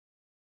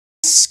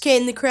It's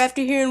Kane the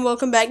Crafter here, and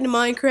welcome back to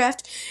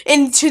Minecraft.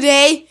 And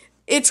today,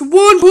 it's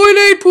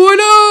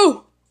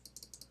 1.8.0!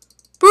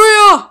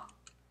 Booyah!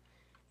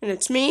 And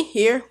it's me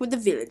here with the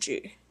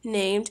villager,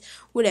 named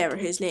whatever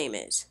his name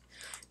is.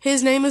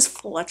 His name is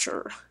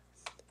Fletcher.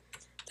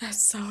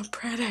 That's so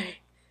pretty.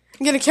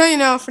 I'm gonna kill you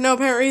now for no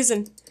apparent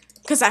reason.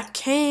 Because I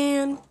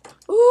can.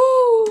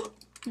 Ooh!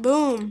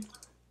 Boom.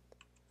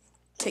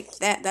 Take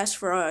that. That's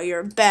for all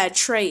your bad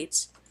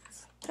traits.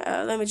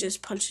 Let me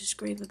just punch his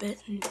grave a bit.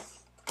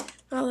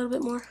 A little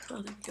bit more.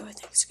 Oh, there we go. I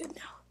think it's good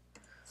now.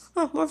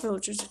 Oh, more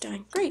villagers are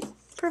dying. Great.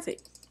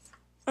 Perfect.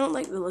 I don't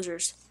like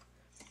villagers.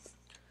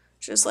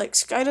 Just like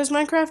Sky does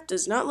Minecraft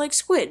does not like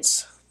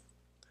squids.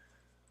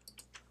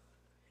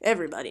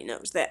 Everybody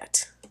knows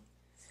that.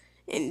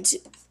 And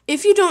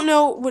if you don't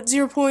know what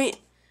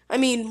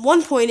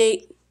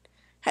 1.8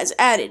 has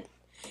added,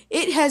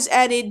 it has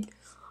added,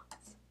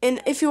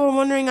 and if you were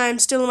wondering, I am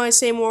still in my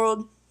same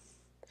world.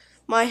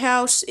 My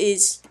house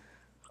is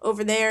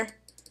over there.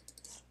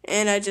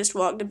 And I just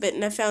walked a bit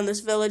and I found this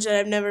village that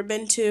I've never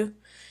been to.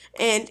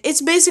 And it's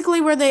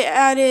basically where they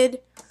added,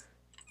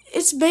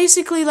 it's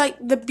basically like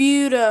the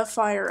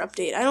Beautifier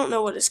update. I don't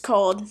know what it's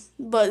called,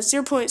 but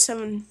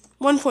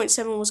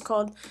 1.7 was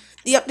called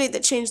the update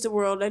that changed the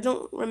world. I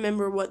don't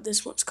remember what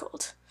this one's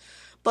called.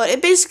 But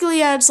it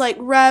basically adds like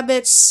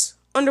rabbits,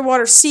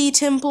 underwater sea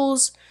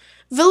temples,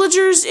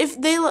 villagers,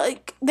 if they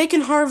like, they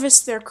can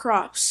harvest their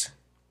crops,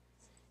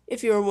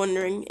 if you were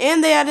wondering.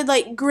 And they added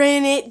like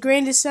granite,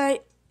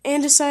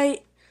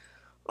 andesite,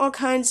 all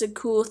kinds of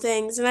cool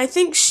things. And I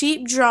think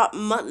sheep drop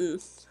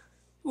mutton,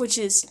 which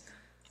is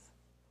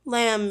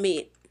lamb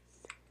meat.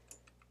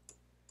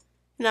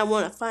 And I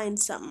want to find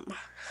some.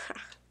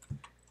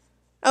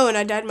 Oh, and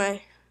I dyed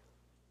my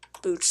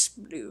boots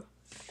blue.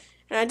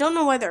 And I don't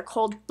know why they're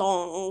called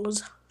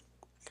thongs.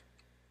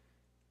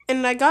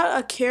 And I got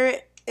a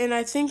carrot, and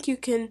I think you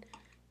can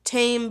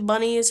tame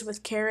bunnies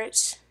with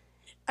carrots.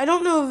 I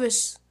don't know if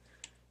it's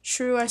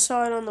true. I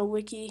saw it on the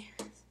wiki.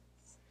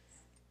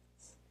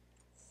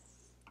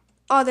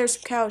 Oh, there's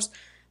some cows.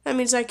 That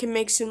means I can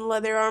make some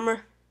leather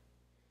armor.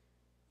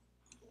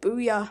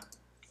 Booyah.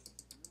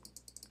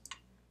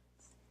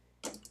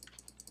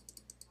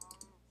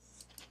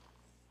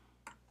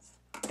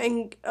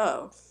 And,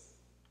 oh.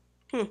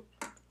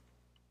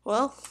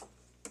 Well.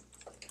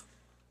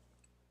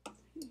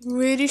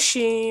 What a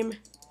shame.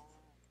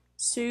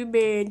 So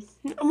bad.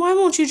 Why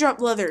won't you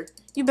drop leather?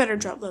 You better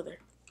drop leather.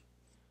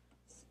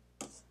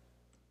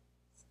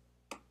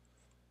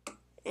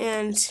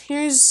 And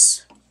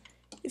here's,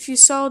 if you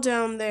saw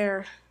down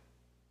there,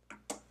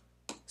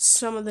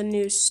 some of the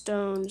new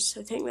stones.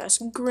 I think that's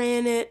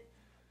granite.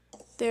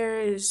 There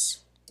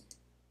is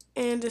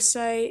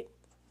andesite.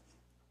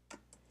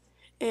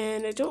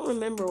 And I don't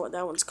remember what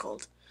that one's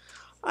called.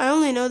 I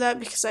only know that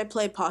because I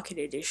play Pocket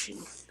Edition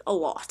a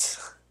lot.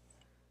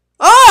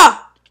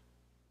 Ah!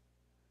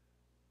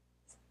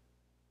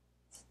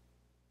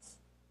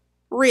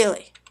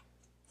 Really?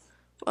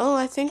 Well,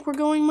 I think we're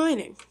going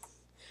mining.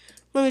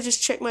 Let me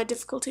just check my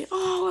difficulty.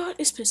 Oh,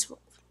 it's peaceful.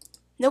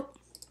 Nope.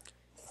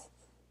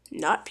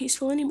 Not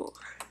peaceful anymore.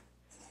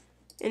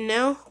 And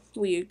now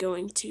we are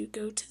going to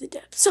go to the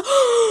depths.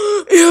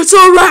 It's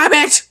a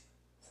rabbit!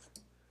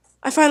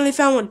 I finally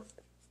found one.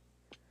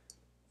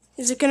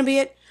 Is it gonna be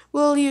it?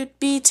 Will you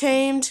be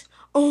tamed?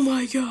 Oh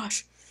my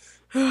gosh.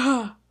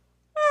 Oh,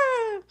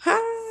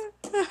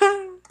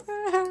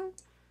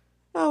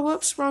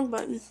 whoops, wrong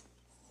button.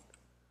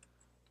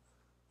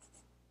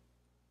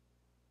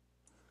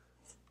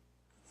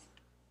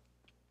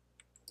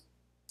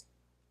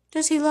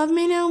 Does he love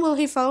me now? Will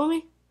he follow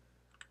me?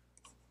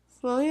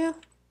 Will you?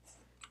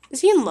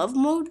 Is he in love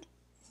mode?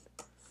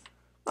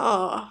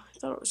 Oh, I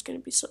thought it was going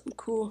to be something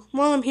cool.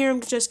 While I'm here,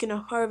 I'm just going to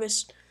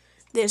harvest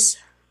this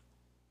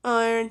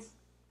iron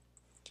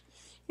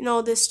and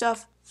all this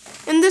stuff.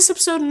 In this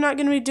episode, I'm not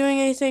going to be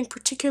doing anything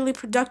particularly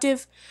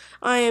productive.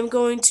 I am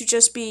going to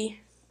just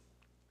be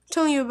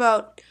telling you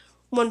about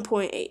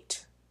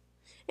 1.8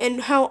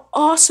 and how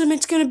awesome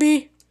it's going to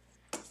be.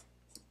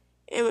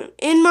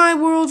 In my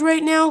world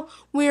right now,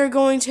 we are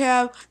going to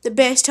have the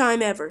best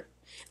time ever.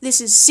 This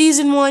is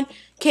Season 1,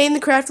 Kane the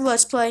Crafter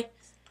Let's Play,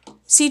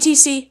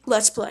 CTC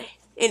Let's Play.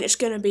 And it's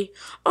going to be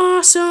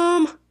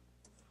awesome!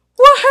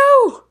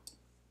 Woohoo!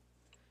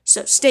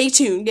 So stay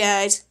tuned,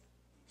 guys.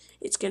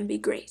 It's going to be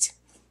great.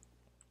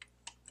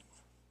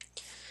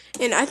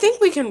 And I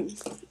think we can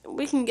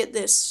get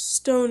this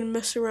stone and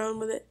mess around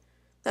with it.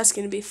 That's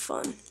going to be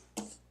fun.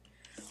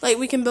 Like,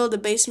 we can build a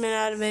basement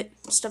out of it,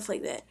 stuff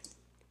like that.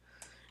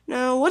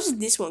 Now, what is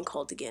this one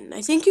called again?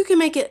 I think you can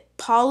make it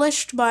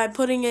polished by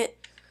putting it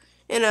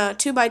in a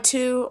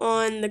 2x2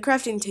 on the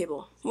crafting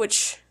table,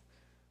 which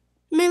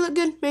may look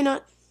good, may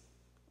not.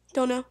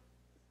 Don't know.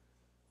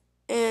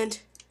 And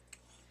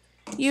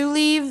you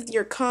leave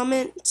your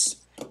comments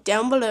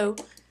down below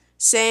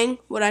saying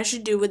what I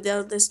should do with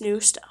this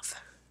new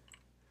stuff.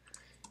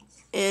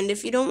 And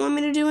if you don't want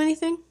me to do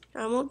anything,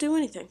 I won't do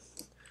anything.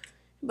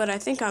 But I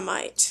think I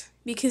might,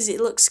 because it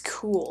looks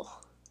cool.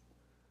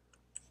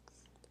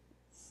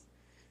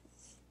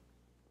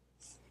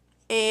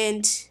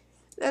 And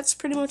that's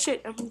pretty much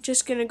it. I'm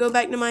just going to go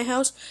back to my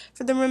house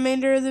for the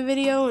remainder of the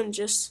video and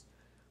just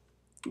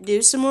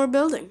do some more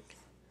building.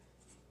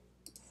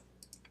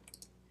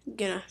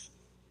 Get a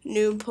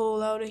new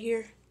pole out of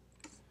here.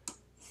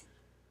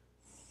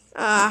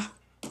 Ah,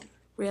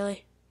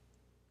 really?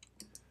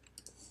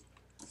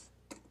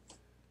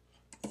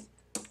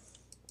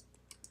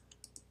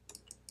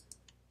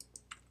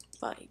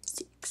 Five,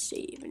 6,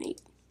 7,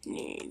 8,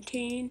 9,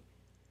 10.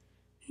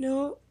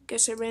 No,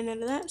 guess I ran out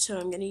of that, so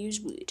I'm going to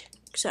use wood,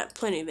 because I have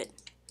plenty of it.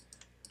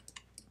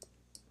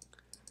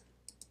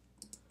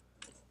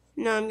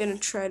 Now I'm going to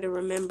try to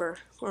remember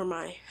where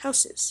my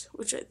house is,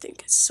 which I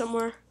think is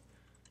somewhere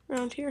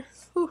around here.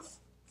 Whew.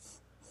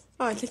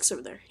 Oh, I think it's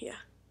over there, yeah.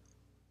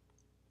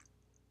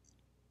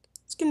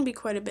 It's going to be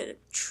quite a bit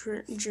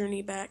of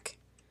journey back.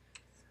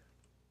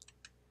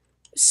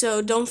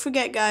 So don't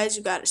forget, guys,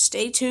 you got to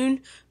stay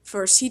tuned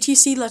for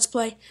CTC Let's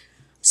Play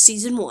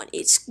Season 1.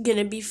 It's going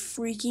to be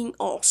freaking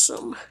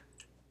awesome.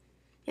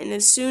 And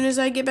as soon as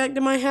I get back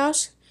to my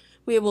house,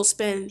 we will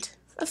spend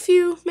a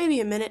few, maybe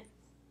a minute,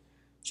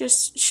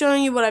 just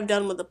showing you what I've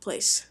done with the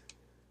place.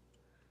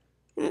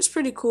 And it's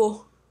pretty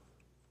cool,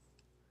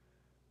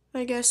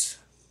 I guess.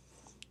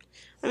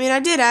 I mean, I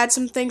did add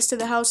some things to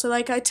the house.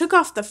 Like, I took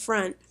off the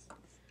front.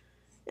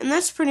 And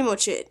that's pretty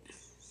much it.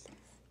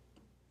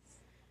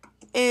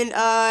 And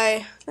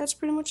that's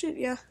pretty much it,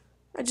 yeah.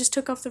 I just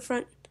took off the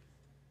front.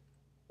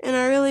 And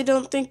I really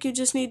don't think you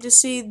just need to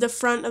see the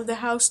front of the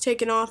house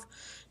taken off.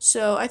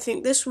 So I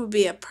think this would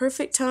be a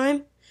perfect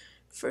time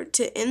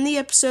to end the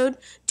episode.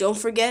 Don't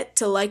forget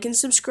to like and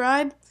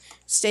subscribe.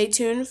 Stay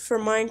tuned for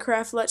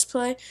Minecraft Let's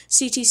Play,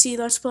 CTC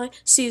Let's Play,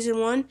 Season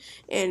 1.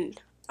 And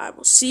I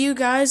will see you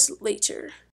guys later.